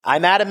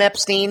I'm Adam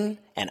Epstein,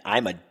 and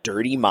I'm a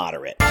dirty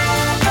moderate.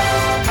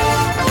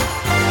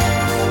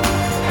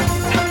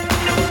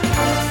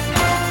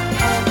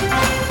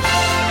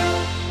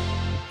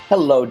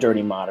 Hello,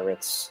 dirty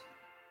moderates,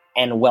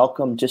 and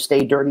welcome to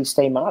Stay Dirty,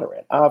 Stay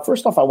Moderate.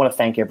 First off, I want to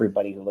thank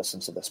everybody who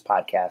listens to this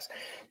podcast.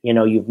 You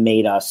know, you've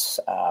made us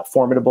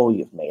formidable.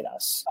 You've made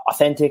us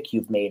authentic.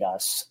 You've made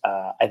us,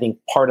 I think,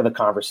 part of the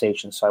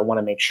conversation. So I want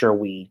to make sure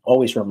we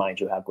always remind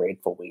you how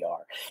grateful we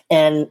are.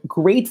 And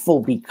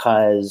grateful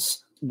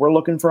because we're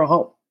looking for a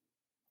home,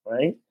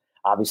 right?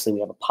 Obviously, we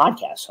have a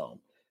podcast home,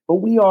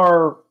 but we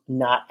are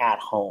not at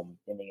home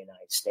in the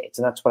United States.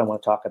 And that's what I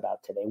want to talk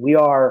about today. We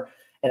are,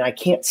 and I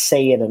can't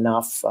say it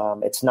enough.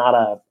 It's not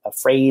a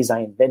phrase I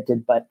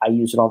invented, but I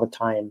use it all the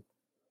time,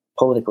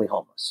 politically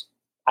homeless.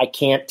 I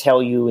can't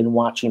tell you in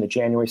watching the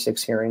January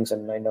 6 hearings,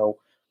 and I know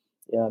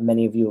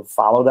many of you have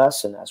followed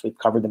us, and as we've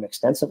covered them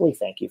extensively,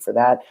 thank you for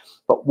that.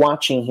 But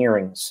watching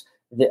hearings,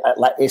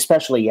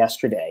 especially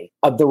yesterday,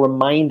 of the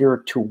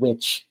reminder to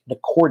which the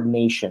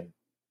coordination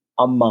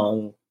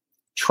among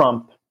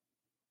Trump,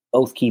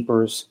 Oath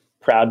Keepers,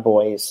 Proud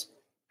Boys,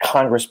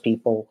 Congress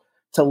people,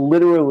 to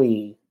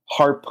literally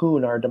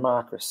harpoon our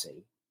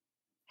democracy,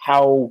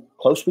 how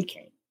close we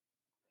came.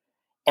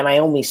 And I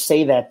only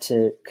say that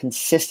to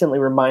consistently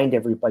remind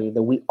everybody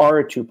that we are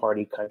a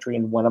two-party country,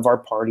 and one of our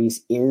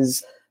parties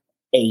is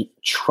a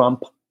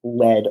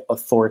Trump-led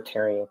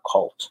authoritarian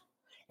cult.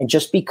 And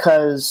just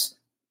because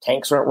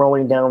tanks aren't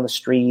rolling down the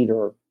street,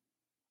 or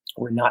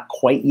we're not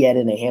quite yet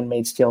in a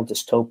Handmaid's Tale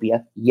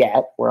dystopia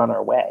yet, we're on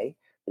our way,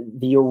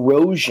 the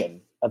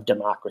erosion of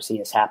democracy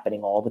is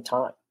happening all the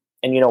time.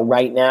 And, you know,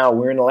 right now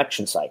we're in an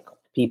election cycle.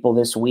 People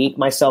this week,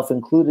 myself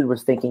included,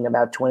 was thinking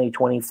about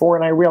 2024.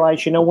 And I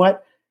realized, you know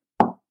what?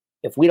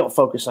 If we don't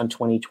focus on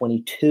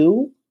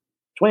 2022,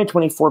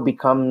 2024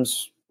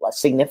 becomes less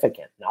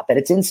significant. Not that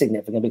it's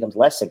insignificant, it becomes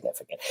less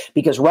significant.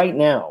 Because right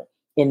now,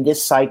 in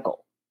this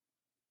cycle,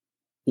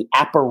 the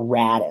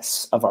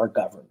apparatus of our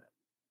government,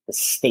 the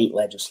state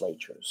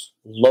legislatures,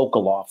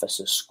 local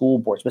offices, school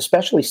boards, but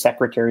especially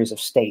secretaries of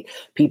state,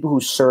 people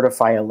who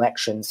certify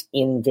elections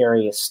in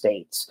various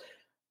states,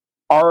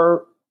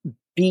 are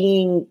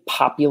being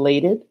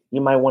populated,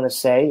 you might want to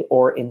say,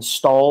 or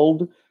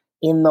installed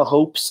in the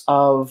hopes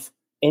of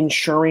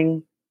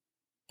ensuring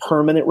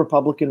permanent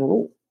Republican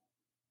rule.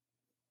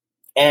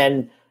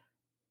 And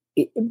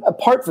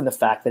apart from the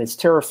fact that it's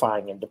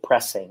terrifying and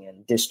depressing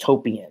and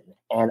dystopian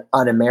and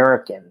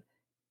un-American,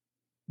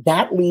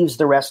 that leaves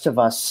the rest of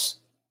us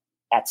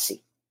at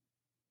sea.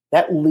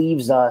 That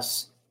leaves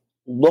us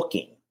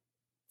looking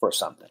for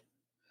something,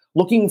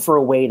 looking for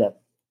a way to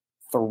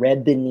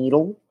thread the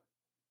needle,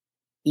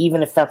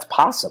 even if that's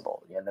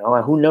possible. You know,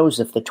 who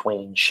knows if the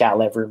twain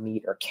shall ever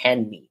meet or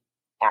can meet,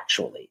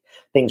 actually.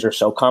 Things are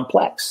so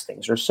complex.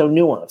 Things are so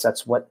nuanced.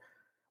 That's what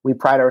we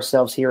pride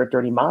ourselves here at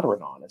Dirty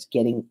Moderate on, is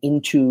getting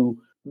into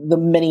the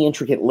many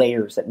intricate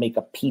layers that make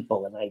up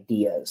people and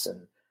ideas.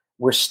 And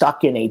we're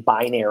stuck in a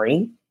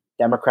binary,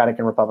 Democratic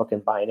and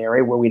Republican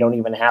binary, where we don't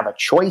even have a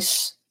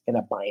choice in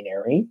a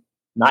binary,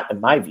 not in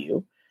my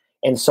view.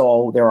 And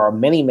so there are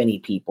many, many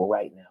people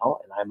right now,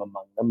 and I'm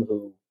among them,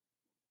 who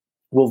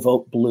will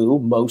vote blue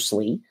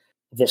mostly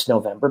this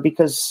November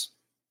because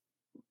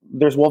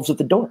there's wolves at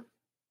the door.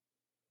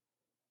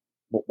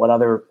 What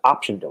other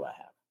option do I have?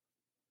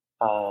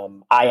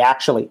 I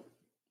actually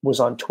was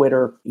on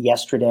Twitter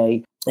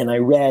yesterday, and I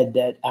read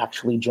that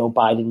actually Joe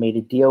Biden made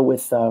a deal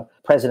with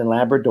President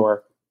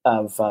Labrador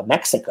of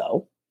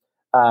Mexico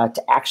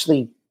to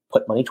actually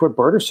put money toward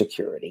border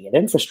security and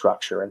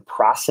infrastructure and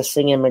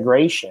processing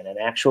immigration and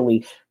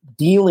actually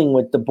dealing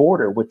with the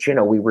border, which, you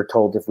know, we were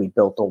told if we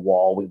built a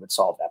wall, we would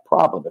solve that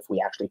problem. If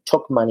we actually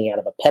took money out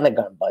of a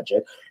Pentagon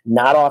budget,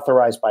 not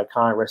authorized by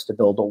Congress, to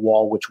build a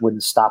wall, which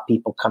wouldn't stop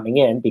people coming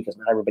in, because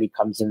not everybody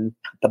comes in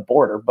at the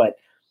border. But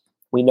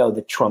we know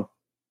that Trump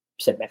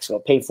said Mexico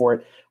paid for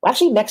it. Well,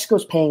 actually,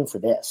 Mexico's paying for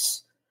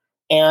this.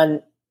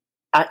 And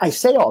I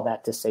say all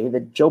that to say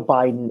that Joe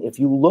Biden, if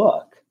you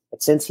look,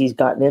 since he's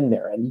gotten in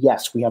there, and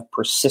yes, we have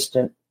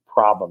persistent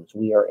problems.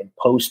 We are in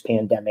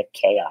post-pandemic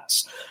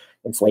chaos.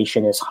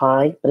 Inflation is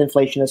high, but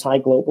inflation is high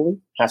globally,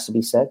 has to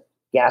be said.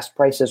 Gas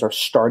prices are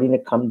starting to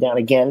come down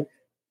again.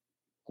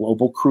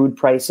 Global crude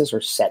prices are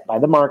set by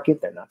the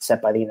market. They're not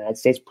set by the United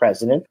States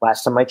president.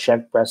 Last time I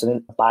checked,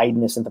 President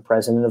Biden isn't the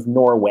president of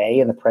Norway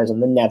and the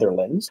president of the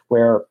Netherlands,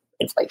 where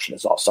inflation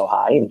is also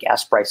high, and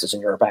gas prices in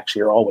Europe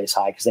actually are always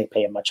high because they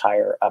pay a much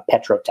higher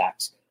petro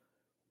tax.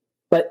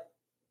 But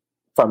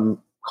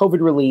from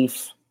COVID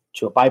relief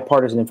to a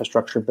bipartisan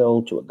infrastructure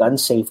bill, to a gun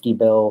safety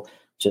bill,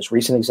 to this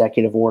recent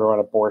executive order on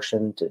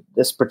abortion, to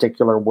this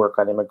particular work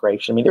on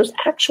immigration. I mean, there's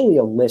actually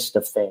a list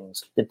of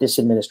things that this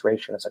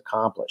administration has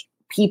accomplished.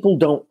 People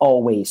don't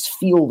always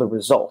feel the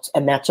results,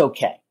 and that's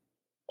okay.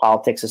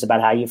 Politics is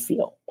about how you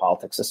feel.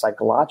 Politics is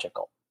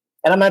psychological.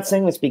 And I'm not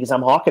saying this because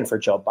I'm hawking for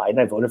Joe Biden.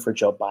 I voted for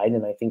Joe Biden,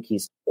 and I think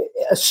he's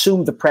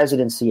assumed the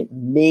presidency at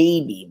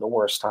maybe the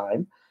worst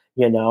time,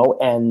 you know,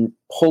 and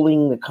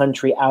pulling the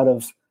country out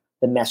of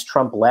the mess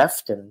Trump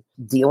left and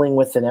dealing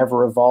with an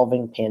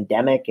ever-evolving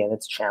pandemic and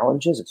its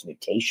challenges, its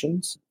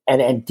mutations,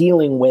 and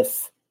dealing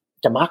with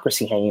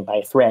democracy hanging by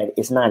a thread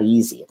is not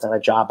easy. It's not a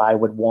job I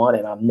would want,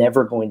 and I'm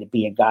never going to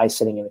be a guy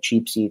sitting in a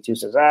cheap seat who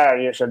says,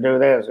 you should do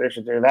this, you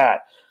should do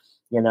that.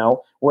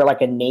 We're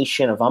like a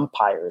nation of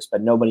umpires,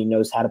 but nobody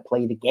knows how to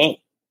play the game.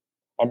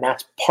 And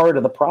that's part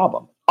of the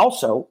problem.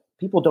 Also,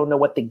 people don't know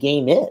what the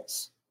game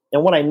is.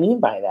 And what I mean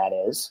by that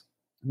is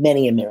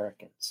many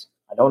Americans,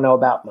 I don't know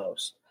about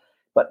most,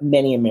 but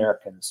many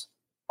Americans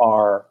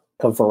are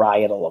a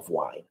varietal of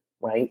wine,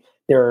 right?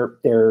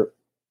 They're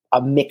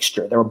a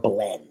mixture. They're a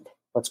blend.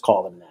 Let's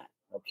call them that.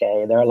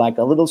 Okay. They're like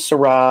a little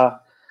Syrah,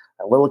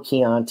 a little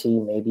Chianti,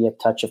 maybe a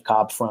touch of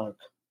Cab Franc,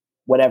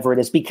 whatever it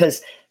is,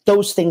 because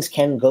those things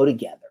can go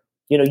together.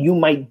 You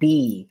might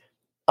be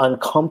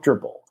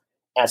uncomfortable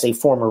as a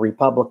former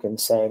Republican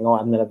saying,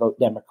 I'm going to vote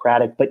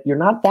Democratic, but you're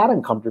not that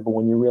uncomfortable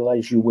when you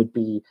realize you would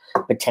be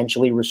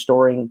potentially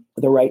restoring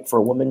the right for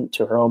a woman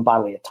to her own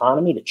bodily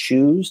autonomy, to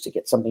choose, to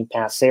get something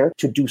passed there,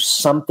 to do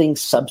something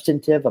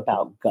substantive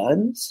about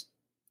guns,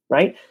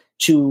 right?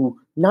 To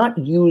not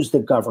use the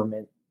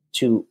government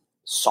to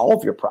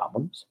solve your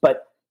problems,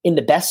 but in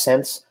the best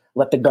sense,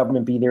 let the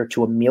government be there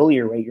to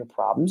ameliorate your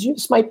problems.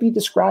 This might be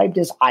described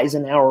as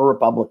Eisenhower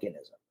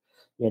Republicanism,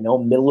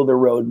 middle of the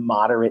road,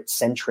 moderate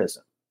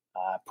centrism.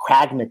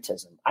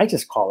 Pragmatism. I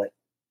just call it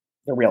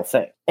the real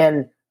thing.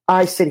 And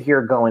I sit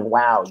here going,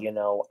 wow,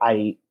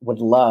 I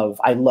love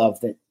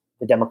that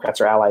the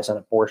Democrats are allies on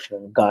abortion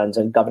and guns.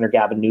 And Governor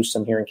Gavin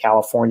Newsom here in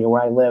California,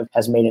 where I live,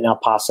 has made it now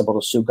possible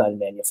to sue gun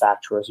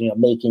manufacturers,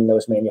 making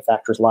those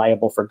manufacturers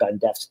liable for gun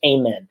deaths.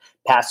 Amen.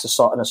 Pass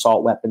an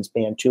assault weapons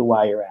ban too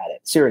while you're at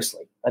it.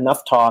 Seriously,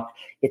 enough talk.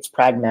 It's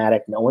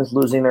pragmatic. No one's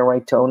losing their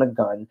right to own a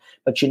gun.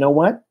 But you know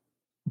what?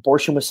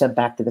 Abortion was sent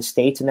back to the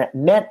states, and that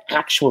meant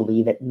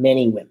actually that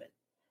many women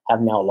have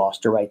now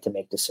lost their right to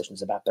make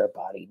decisions about their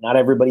body. Not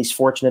everybody's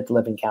fortunate to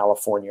live in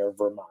California or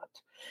Vermont.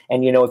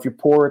 And, if you're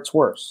poor, it's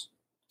worse.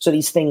 So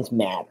these things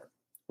matter,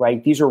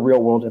 right? These are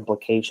real world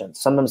implications.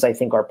 Sometimes I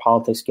think our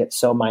politics get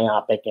so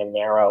myopic and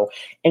narrow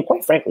and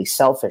quite frankly,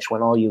 selfish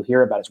when all you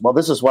hear about is, well,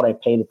 this is what I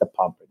paid at the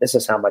pump. This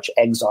is how much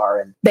eggs are.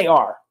 And they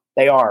are.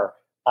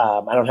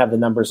 I don't have the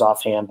numbers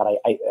offhand, but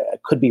I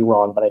could be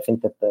wrong. But I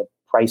think that the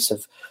price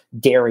of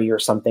dairy or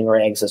something or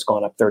eggs has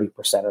gone up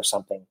 30% or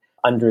something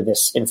under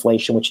this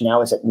inflation, which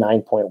now is at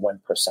 9.1%.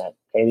 Okay,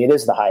 it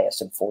is the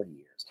highest in 40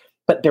 years.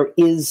 But there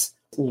is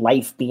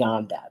life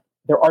beyond that.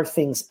 There are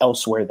things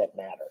elsewhere that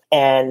matter.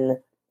 And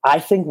I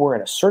think we're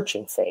in a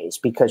searching phase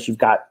because you've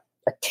got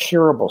a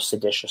terrible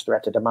seditious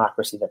threat to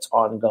democracy that's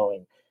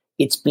ongoing.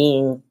 It's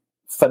being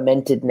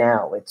fomented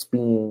now. It's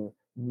being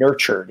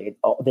nurtured.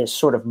 This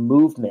sort of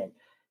movement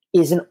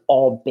isn't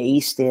all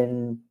based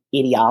in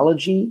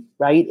ideology,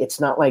 right? It's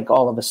not like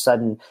all of a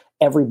sudden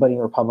everybody in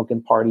the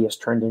Republican Party has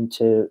turned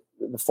into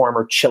the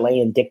former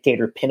Chilean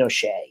dictator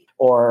Pinochet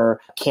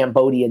or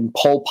Cambodian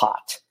Pol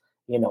Pot,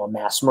 a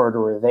mass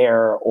murderer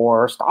there,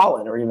 or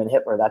Stalin or even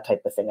Hitler, that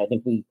type of thing. I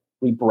think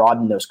we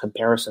broaden those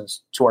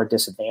comparisons to our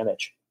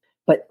disadvantage.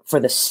 But for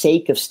the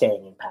sake of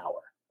staying in power,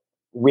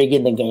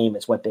 rigging the game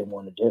is what they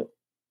want to do.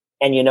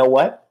 And you know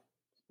what?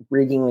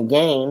 Rigging the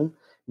game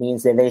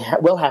means that they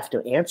will have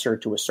to answer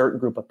to a certain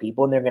group of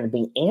people, and they're going to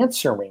be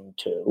answering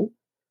to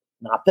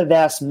not the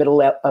vast middle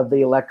of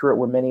the electorate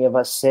where many of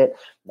us sit,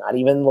 not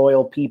even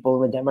loyal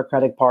people in the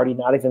Democratic Party,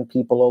 not even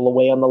people all the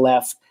way on the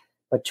left,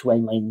 but to a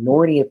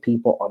minority of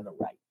people on the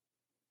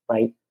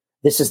right?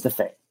 This is the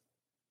thing.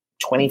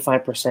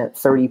 25%,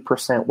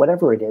 30%,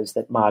 whatever it is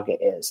that MAGA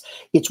is.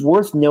 It's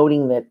worth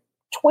noting that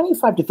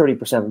 25 to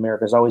 30% of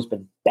America has always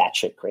been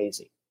batshit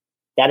crazy.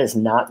 That is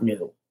not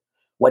new.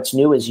 What's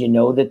new is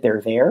that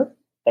they're there,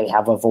 they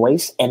have a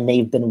voice, and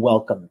they've been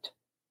welcomed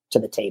to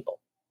the table,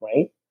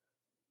 right?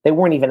 They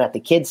weren't even at the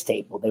kids'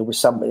 table. They were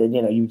somewhere,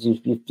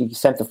 you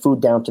sent the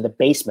food down to the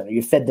basement or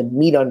you fed them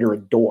meat under a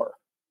door,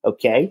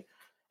 okay?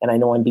 And I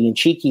know I'm being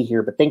cheeky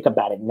here, but think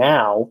about it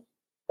now.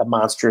 The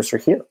monsters are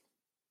here,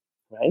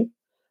 right?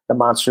 The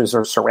monsters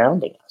are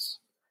surrounding us.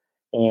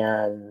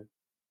 And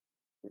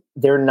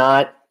they're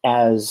not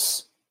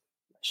as,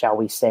 shall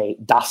we say,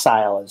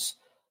 docile as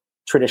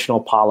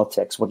traditional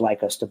politics would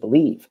like us to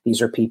believe.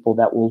 These are people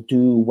that will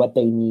do what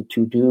they need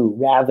to do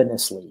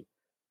ravenously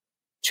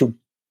to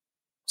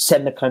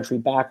send the country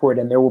backward.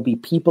 And there will be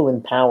people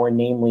in power,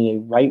 namely a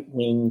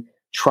right-wing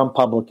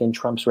Trump-Publican,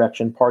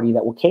 Trumpsurrection party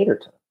that will cater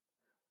to them.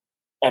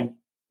 And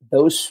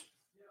those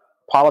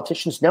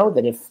politicians know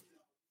that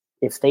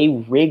if they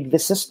rig the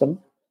system,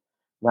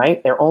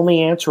 right, they're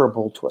only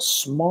answerable to a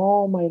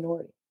small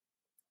minority.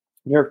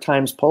 New York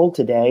Times poll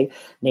today,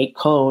 Nate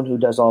Cohn, who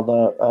does all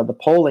the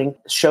polling,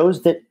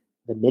 shows that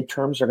the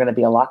midterms are going to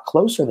be a lot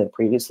closer than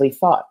previously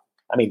thought.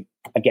 I mean,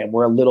 again,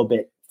 we're a little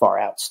bit far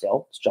out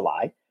still. It's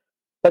July.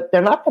 But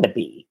they're not going to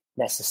be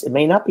necessary. It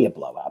may not be a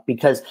blowout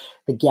because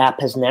the gap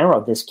has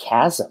narrowed, this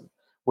chasm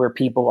where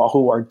people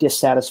who are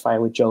dissatisfied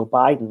with Joe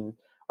Biden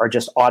are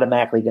just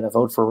automatically going to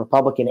vote for a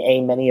Republican.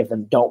 Many of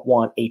them don't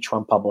want a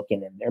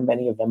Trump-Publican in there.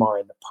 Many of them are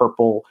in the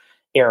purple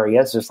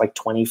areas. There's like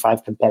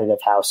 25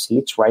 competitive House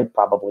seats, right?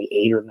 Probably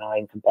 8 or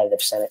 9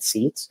 competitive Senate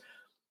seats.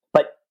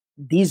 But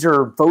these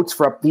votes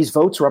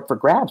are up for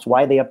grabs.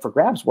 Why are they up for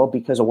grabs? Well,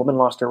 because a woman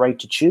lost her right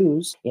to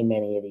choose in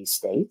many of these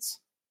states.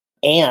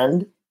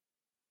 And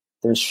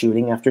there's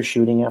shooting after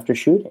shooting after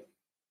shooting,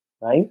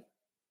 right?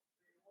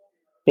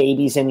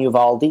 Babies in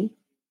Uvalde,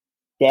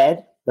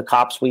 dead. The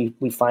cops, we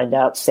find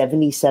out,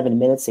 77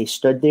 minutes they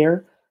stood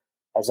there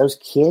as those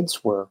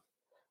kids were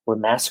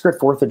massacred.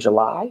 4th of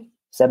July,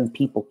 7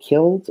 people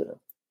killed.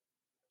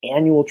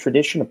 Annual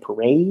tradition, a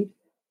parade.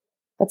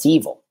 That's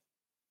evil.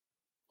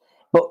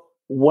 But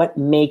what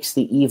makes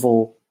the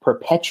evil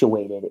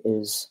perpetuated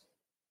is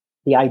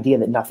the idea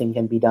that nothing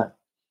can be done.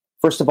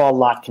 First of all, a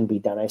lot can be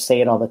done. I say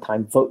it all the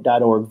time.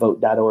 Vote.org,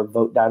 vote.org,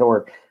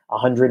 vote.org.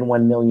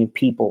 101 million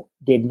people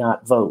did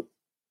not vote.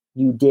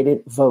 You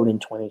didn't vote in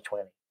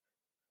 2020.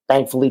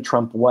 Thankfully,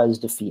 Trump was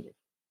defeated.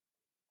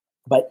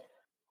 But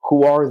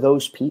who are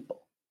those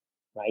people,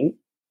 right?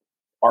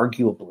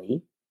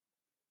 Arguably,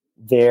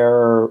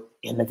 they're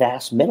in the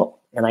vast middle.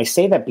 And I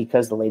say that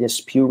because the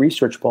latest Pew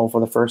Research poll for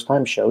the first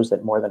time shows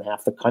that more than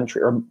half the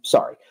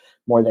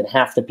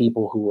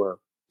people who were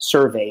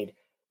surveyed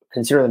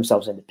consider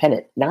themselves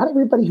independent. Not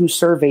everybody who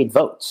surveyed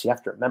votes. You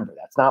have to remember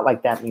that. It's not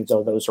like that means,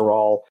 those are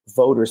all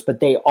voters, but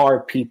they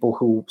are people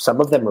who,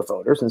 some of them are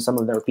voters and some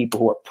of them are people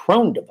who are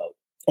prone to vote.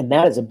 And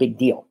that is a big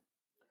deal.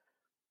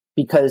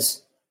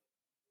 Because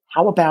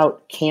how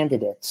about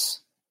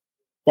candidates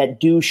that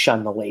do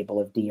shun the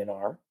label of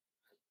DNR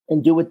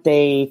and do what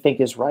they think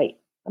is right?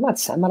 I'm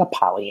not a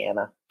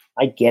Pollyanna.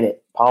 I get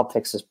it.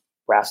 Politics is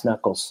brass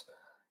knuckles.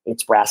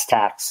 It's brass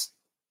tacks.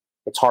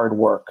 It's hard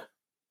work.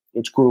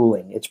 It's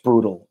grueling. It's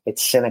brutal.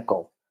 It's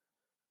cynical.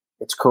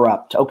 It's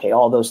corrupt. Okay,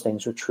 all those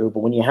things are true.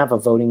 But when you have a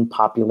voting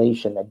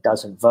population that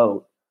doesn't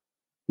vote,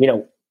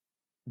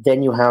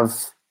 then you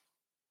have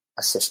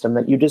a system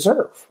that you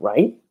deserve,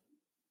 right?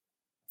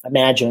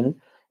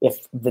 Imagine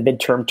if the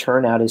midterm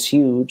turnout is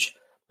huge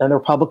and the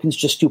Republicans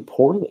just do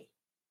poorly,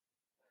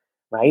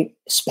 right?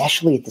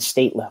 Especially at the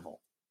state level.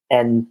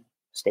 And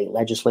state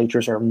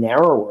legislatures are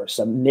narrower.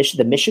 So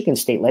the Michigan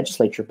state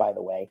legislature, by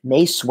the way,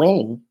 may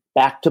swing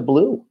back to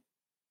blue.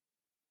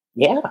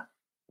 Yeah,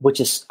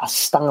 which is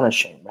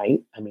astonishing, right?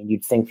 I mean,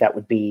 you'd think that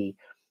would be,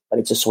 but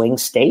it's a swing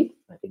state.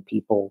 I think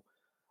people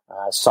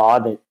saw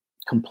that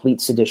complete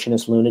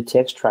seditionist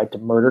lunatics tried to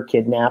murder,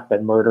 kidnap,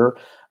 and murder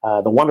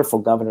the wonderful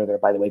governor there,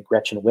 by the way,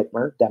 Gretchen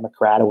Whitmer,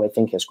 Democrat, who I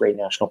think has great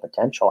national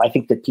potential. I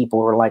think that people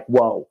were like,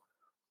 whoa,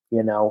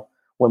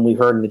 when we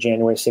heard in the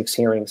January 6th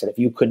hearings that if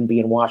you couldn't be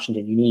in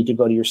Washington, you need to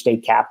go to your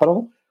state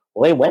capital.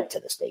 Well, they went to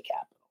the state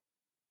capital,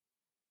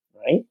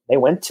 right? They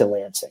went to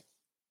Lansing.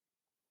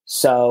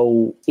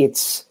 So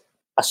it's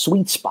a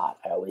sweet spot,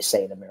 I always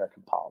say, in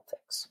American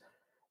politics.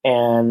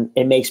 And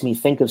it makes me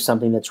think of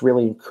something that's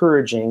really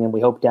encouraging, and we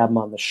hope to have him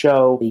on the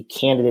show. The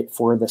candidate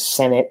for the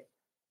Senate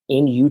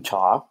in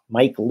Utah,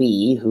 Mike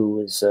Lee,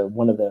 who is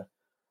one of the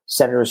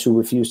senators who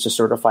refused to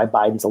certify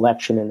Biden's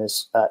election and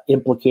is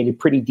implicated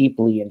pretty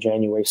deeply in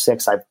January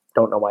 6th. I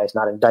don't know why he's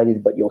not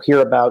indicted, but you'll hear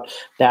about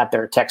that.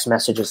 There are text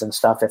messages and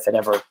stuff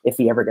if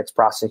he ever gets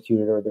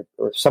prosecuted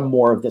or some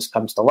more of this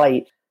comes to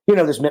light.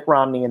 There's Mitt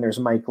Romney and there's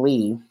Mike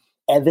Lee.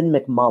 Evan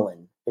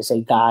McMullin is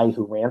a guy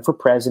who ran for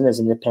president as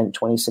independent in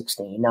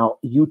 2016. Now,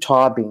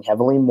 Utah, being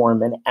heavily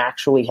Mormon,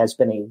 actually has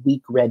been a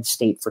weak red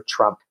state for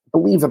Trump.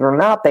 Believe it or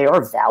not, they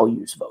are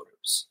values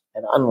voters.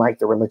 And unlike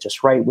the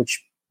religious right,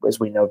 which, as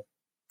we know,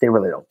 they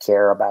really don't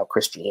care about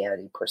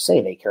Christianity per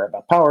se, they care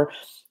about power,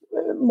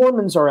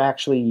 Mormons are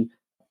actually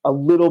a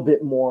little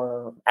bit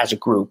more, as a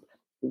group,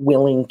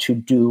 willing to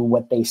do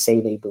what they say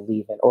they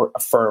believe in or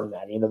affirm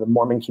that. The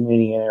Mormon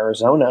community in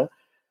Arizona,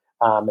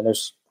 and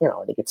there's,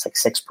 I think it's like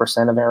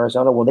 6% of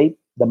Arizona. Well,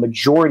 the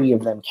majority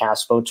of them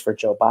cast votes for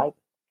Joe Biden.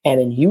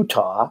 And in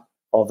Utah,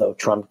 although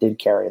Trump did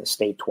carry the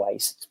state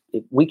twice,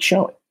 weak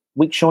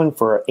showing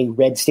for a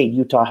red state.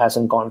 Utah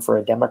hasn't gone for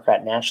a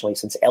Democrat nationally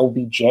since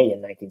LBJ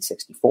in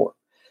 1964.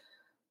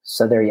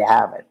 So there you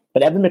have it.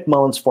 But Evan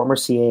McMullin's former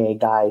CAA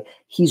guy,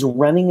 he's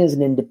running as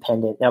an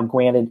independent. Now,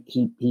 granted,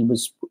 he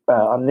was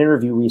on an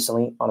interview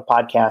recently on a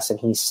podcast, and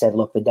he said,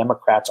 look, the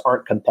Democrats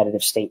aren't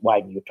competitive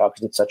statewide in Utah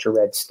because it's such a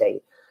red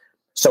state.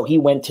 So he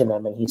went to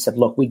them and he said,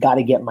 look, we got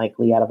to get Mike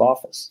Lee out of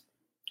office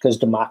because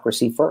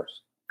democracy first,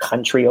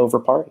 country over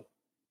party.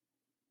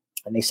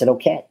 And they said,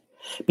 okay,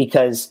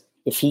 because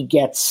if he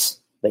gets,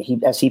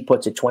 as he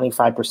puts it,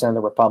 25% of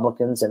the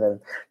Republicans, and then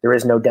there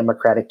is no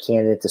Democratic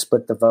candidate to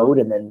split the vote,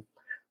 and then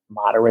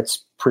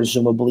moderates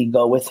presumably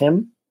go with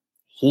him,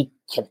 he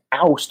can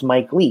oust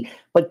Mike Lee.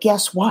 But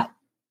guess what?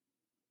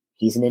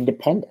 He's an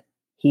independent.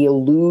 He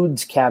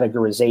eludes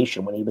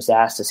categorization. When he was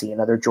asked to see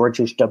another George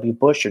H.W.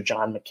 Bush or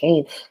John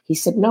McCain, he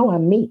said, no,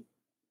 I'm me.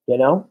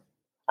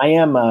 I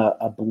am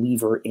a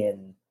believer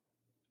in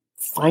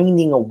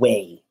finding a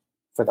way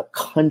for the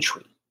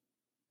country,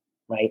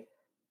 right,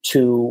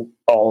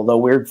 although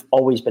we've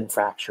always been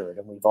fractured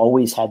and we've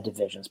always had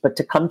divisions, but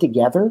to come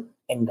together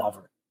and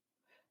govern,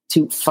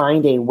 to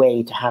find a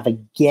way to have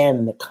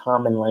again the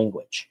common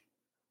language.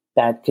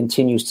 that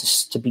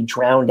continues to be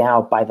drowned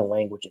out by the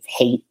language of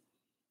hate,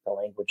 the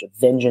language of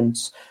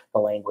vengeance, the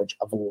language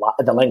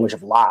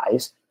of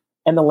lies,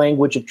 and the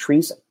language of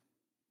treason.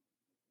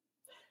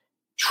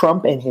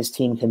 Trump and his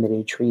team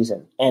committed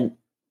treason, and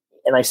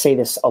I say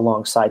this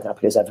alongside, not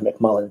because Evan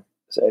McMullin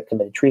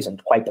committed treason,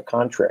 quite the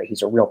contrary.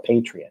 He's a real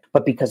patriot.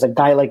 But because a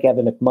guy like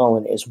Evan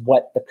McMullin is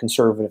what the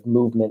conservative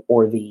movement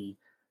or the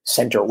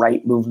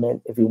center-right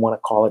movement, if you want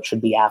to call it,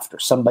 should be after.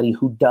 Somebody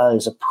who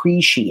does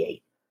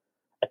appreciate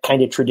a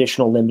kind of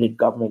traditional limited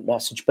government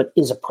message, but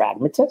is a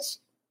pragmatist,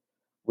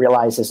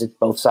 realizes that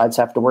both sides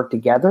have to work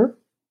together,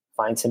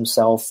 finds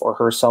himself or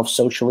herself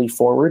socially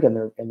forward in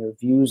their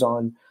views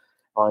on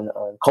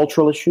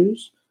cultural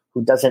issues,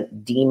 who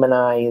doesn't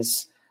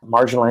demonize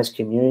marginalized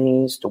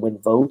communities to win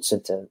votes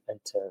and to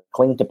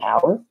cling to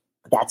power.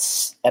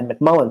 That's Ed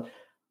McMullin.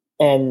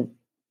 And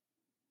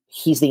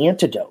he's the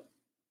antidote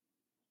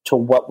to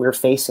what we're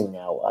facing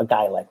now, a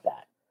guy like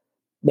that.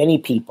 Many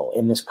people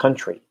in this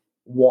country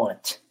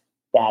want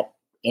that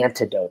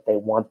antidote. They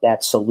want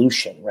that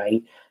solution,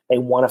 right? They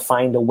want to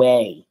find a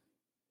way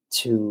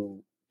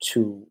to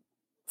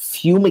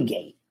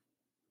fumigate,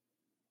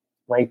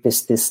 right?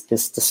 This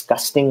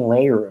disgusting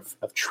layer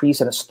of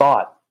treasonous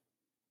thought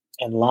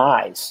and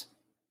lies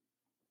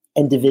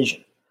and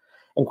division,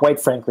 and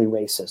quite frankly,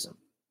 racism.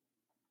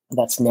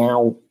 That's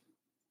now,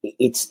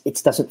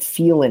 it doesn't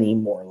feel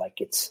anymore like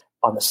it's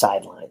on the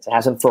sidelines. It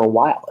hasn't for a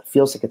while. It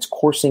feels like it's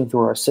coursing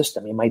through our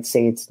system. You might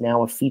say it's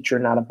now a feature,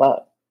 not a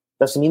bug.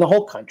 Doesn't mean the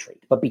whole country,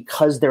 but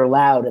because they're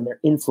loud and their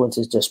influence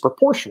is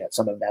disproportionate.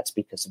 Some of that's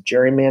because of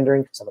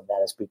gerrymandering. Some of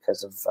that is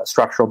because of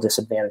structural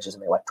disadvantages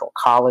in the Electoral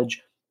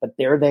College. But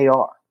there they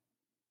are.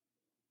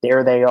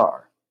 There they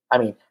are. I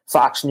mean,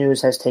 Fox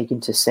News has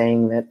taken to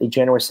saying that the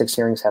January 6th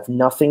hearings have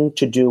nothing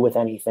to do with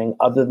anything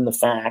other than the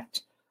fact,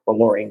 well,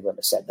 Laura Ingraham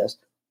has said this,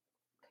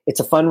 it's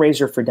a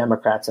fundraiser for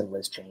Democrats and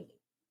Liz Cheney.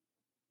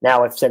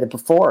 Now, I've said it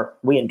before.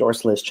 We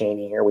endorse Liz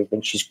Cheney here. We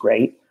think she's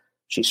great.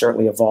 She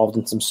certainly evolved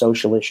in some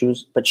social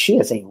issues, but she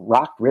is a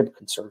rock-ribbed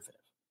conservative.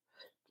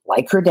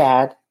 Like her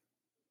dad,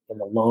 in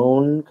the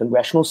lone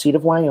congressional seat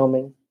of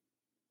Wyoming,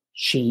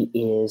 she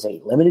is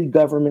a limited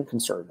government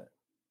conservative.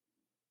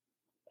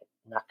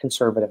 Not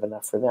conservative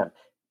enough for them.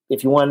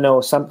 If you want to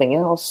know something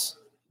else,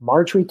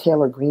 Marjorie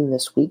Taylor Greene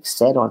this week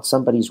said on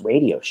somebody's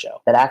radio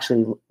show that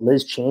actually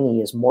Liz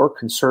Cheney is more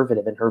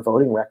conservative in her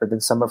voting record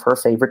than some of her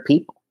favorite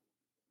people.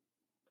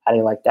 How do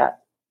you like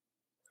that?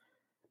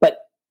 But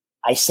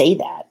I say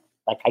that,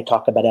 like I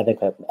talk about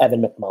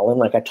Evan McMullin,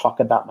 like I talk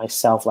about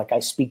myself, like I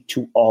speak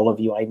to all of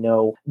you. I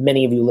know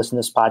many of you listen to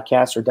this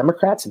podcast are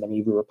Democrats and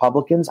many of you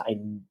Republicans. I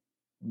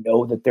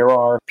know that there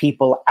are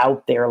people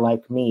out there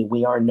like me.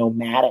 We are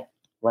nomadic.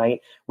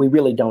 Right? We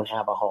really don't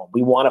have a home.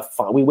 We want to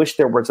find, we wish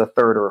there was a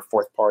third or a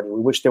fourth party.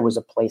 We wish there was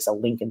a place, a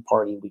Lincoln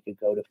party we could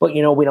go to. But,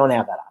 we don't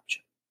have that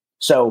option.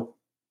 So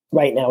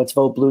right now it's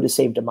vote blue to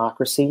save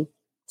democracy.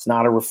 It's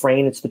not a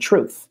refrain. It's the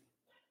truth.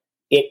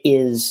 It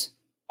is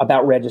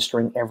about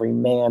registering every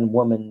man,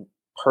 woman,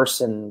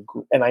 person.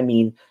 And I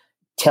mean,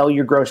 tell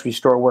your grocery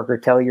store worker,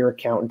 tell your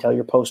accountant, tell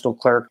your postal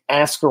clerk,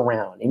 ask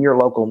around in your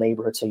local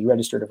neighborhood. So you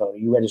register to vote.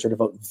 You register to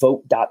vote.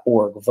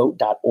 Vote.org,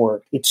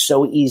 vote.org. It's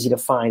so easy to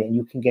find, and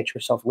you can get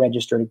yourself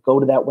registered. Go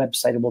to that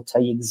website. It will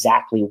tell you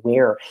exactly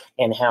where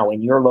and how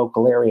in your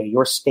local area,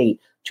 your state,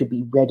 to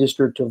be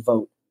registered to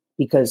vote.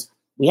 Because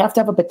we have to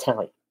have a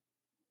battalion,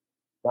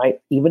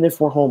 right? Even if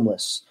we're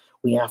homeless,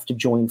 we have to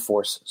join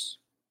forces.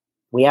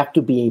 We have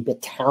to be a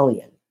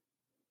battalion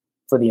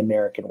for the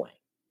American way.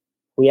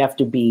 We have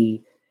to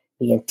be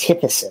the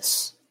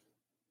antithesis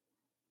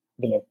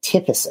of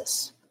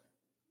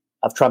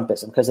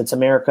Trumpism, because it's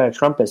America or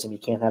Trumpism. You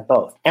can't have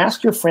both.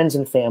 Ask your friends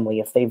and family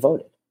if they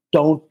voted.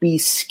 Don't be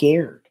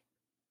scared.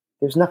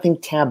 There's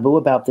nothing taboo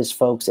about this,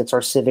 folks. It's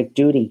our civic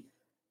duty.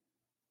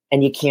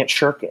 And you can't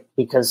shirk it,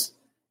 because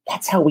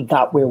that's how we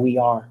got where we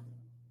are.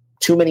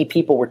 Too many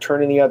people were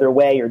turning the other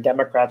way, or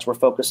Democrats were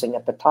focusing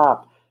at the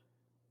top.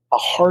 A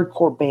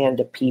hardcore band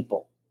of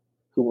people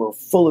who were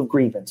full of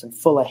grievance and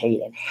full of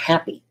hate and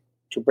happy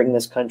to bring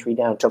this country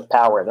down took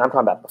power. And I'm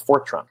talking about before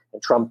Trump.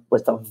 And Trump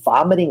was the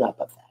vomiting up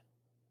of that.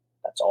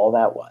 That's all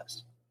that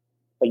was.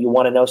 But you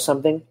want to know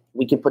something?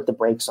 We can put the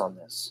brakes on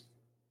this.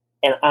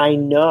 And I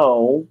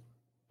know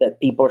that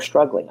people are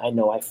struggling. I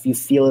know you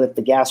feel it at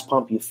the gas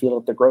pump. You feel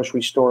it at the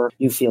grocery store.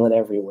 You feel it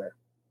everywhere.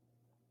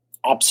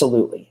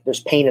 Absolutely.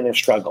 There's pain and there's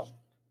struggle.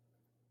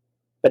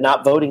 But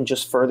not voting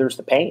just furthers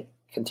the pain,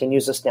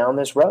 continues us down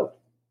this road.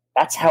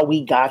 That's how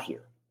we got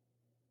here.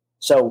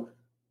 So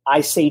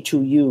I say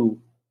to you,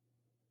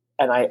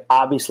 and I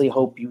obviously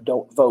hope you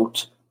don't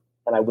vote,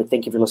 and I would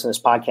think if you're listening to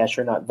this podcast,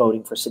 you're not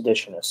voting for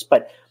seditionists.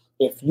 But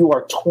if you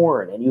are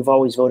torn and you've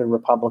always voted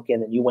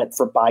Republican and you went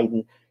for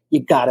Biden, you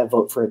got to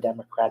vote for a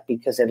Democrat,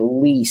 because at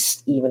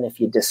least, even if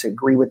you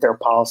disagree with their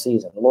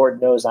policies, and Lord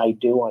knows I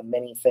do on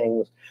many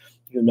things,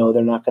 they're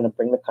not going to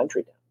bring the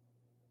country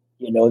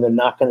down. They're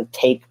not going to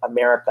take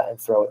America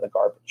and throw it in the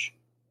garbage.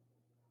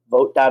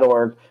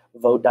 Vote.org,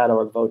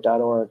 vote.org,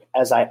 vote.org.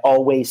 As I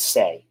always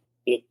say,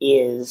 it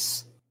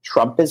is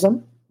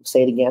Trumpism,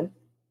 say it again,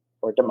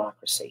 or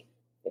democracy.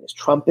 It is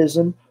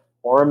Trumpism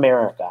or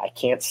America. I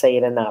can't say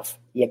it enough.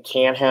 You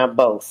can't have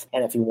both.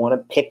 And if you want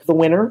to pick the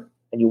winner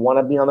and you want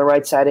to be on the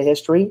right side of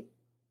history,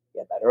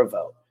 you better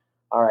vote.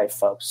 All right,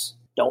 folks.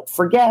 Don't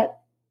forget,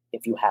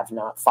 if you have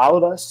not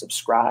followed us,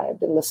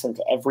 subscribed, and listened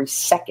to every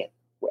second,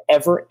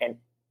 wherever and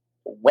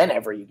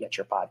whenever you get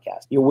your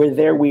podcast. We're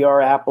there. We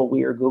are Apple.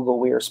 We are Google.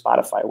 We are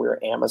Spotify. We are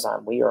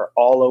Amazon. We are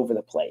all over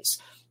the place.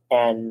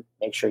 And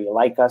make sure you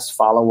like us,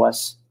 follow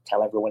us,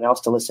 tell everyone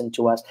else to listen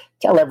to us.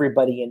 Tell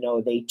everybody you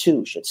know they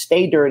too should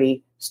stay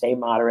dirty, stay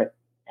moderate,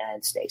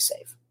 and stay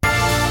safe.